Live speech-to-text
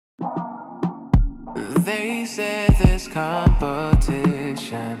They said there's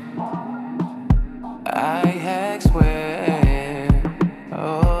competition. I asked where.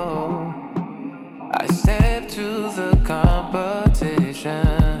 Oh, I stepped to the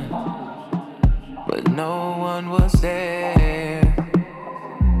competition, but no one was there.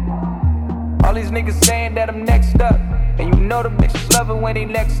 All these niggas saying that I'm next up, and you know the bitches love it when they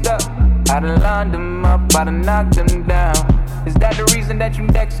next up. I done lined them up, I done knocked them down. Is that the reason that you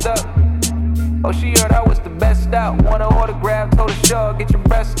next up? Oh, she heard I was the best out. Want an autograph, told her sure, get your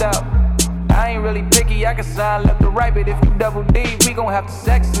breast out. I ain't really picky, I can sign left or right, but if you double D, we gon' have to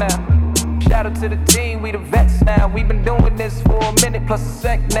sex now. Shout out to the team, we the vets now. We been doing this for a minute plus a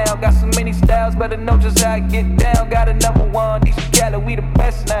sec now. Got so many styles, better know just how I get down. Got a number one, Nisha Cali, we the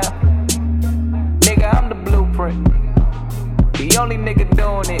best now. Nigga, I'm the blueprint. The only nigga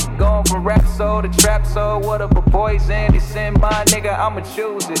doing it. Going from rap soul to trap soul. What up a poison? It's in my nigga, I'ma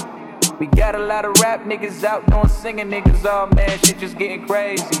choose it. We got a lot of rap niggas out doing singing niggas. Oh man, shit just getting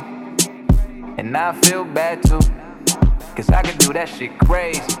crazy. And I feel bad too, cause I can do that shit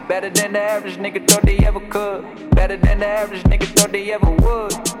crazy. Better than the average nigga thought they ever could. Better than the average nigga thought they ever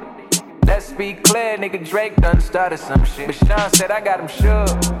would. Let's be clear, nigga, Drake done started some shit, but Sean said I got him shook.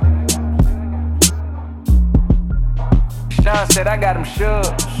 Sean said I got him shook.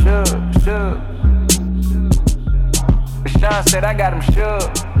 But Sean said I got him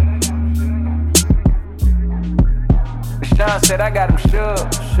shook. But Sean said I got him shook.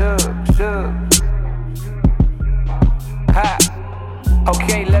 Ha.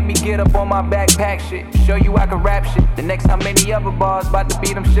 Okay, let me get up on my backpack shit. Show you I can rap shit. The next time any other bars about to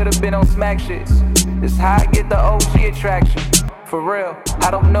beat them should've been on smack shits. This how I get the OG attraction. For real,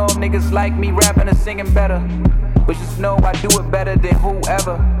 I don't know if niggas like me rapping or singing better, but just know I do it better than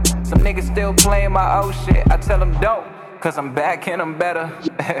whoever. Some niggas still playing my old shit. I tell them don't, cause I'm back and I'm better.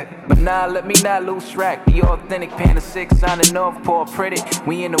 But nah, let me not lose track. The authentic Panda 6 signing off, Paul Pretty.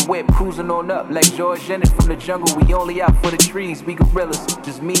 We in the whip, cruising on up like George Jennings from the jungle. We only out for the trees, we gorillas.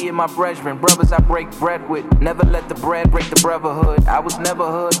 Just me and my brethren, brothers I break bread with. Never let the bread break the brotherhood. I was never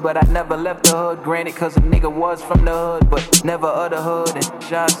hood, but I never left the hood. Granted, cause a nigga was from the hood, but never of the hood. And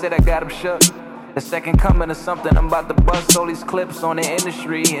Sean said I got him shook. The second coming of something, I'm about to bust all these clips on the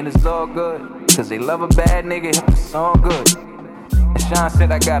industry, and it's all good. Cause they love a bad nigga if the song good. And Sean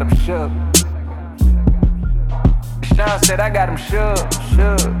said I got him shook. Sean said I got him shook.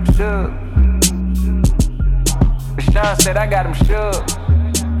 Sean said I got him shook.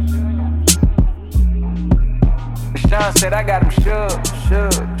 Sean said I got him shook.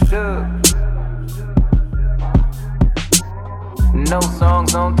 No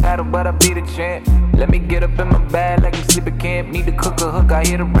songs on title, but I be the champ. Let me get up in my bag like I'm sleeping camp. Need to cook a hook, I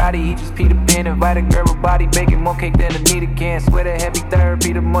hit a Roddy, he just Peter Pan. Invite a girl with body, baking more cake than Anita can. Swear to heavy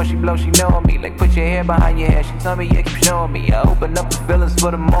therapy, the more she blow, she knowin' me. Like put your hair behind your head, she tell me, yeah, keep showing me. I open up the feelings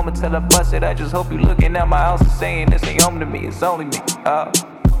for the moment till I bust it. I just hope you looking at my house and saying this ain't home to me, it's only me.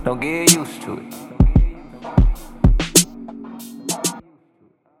 Don't get used to it.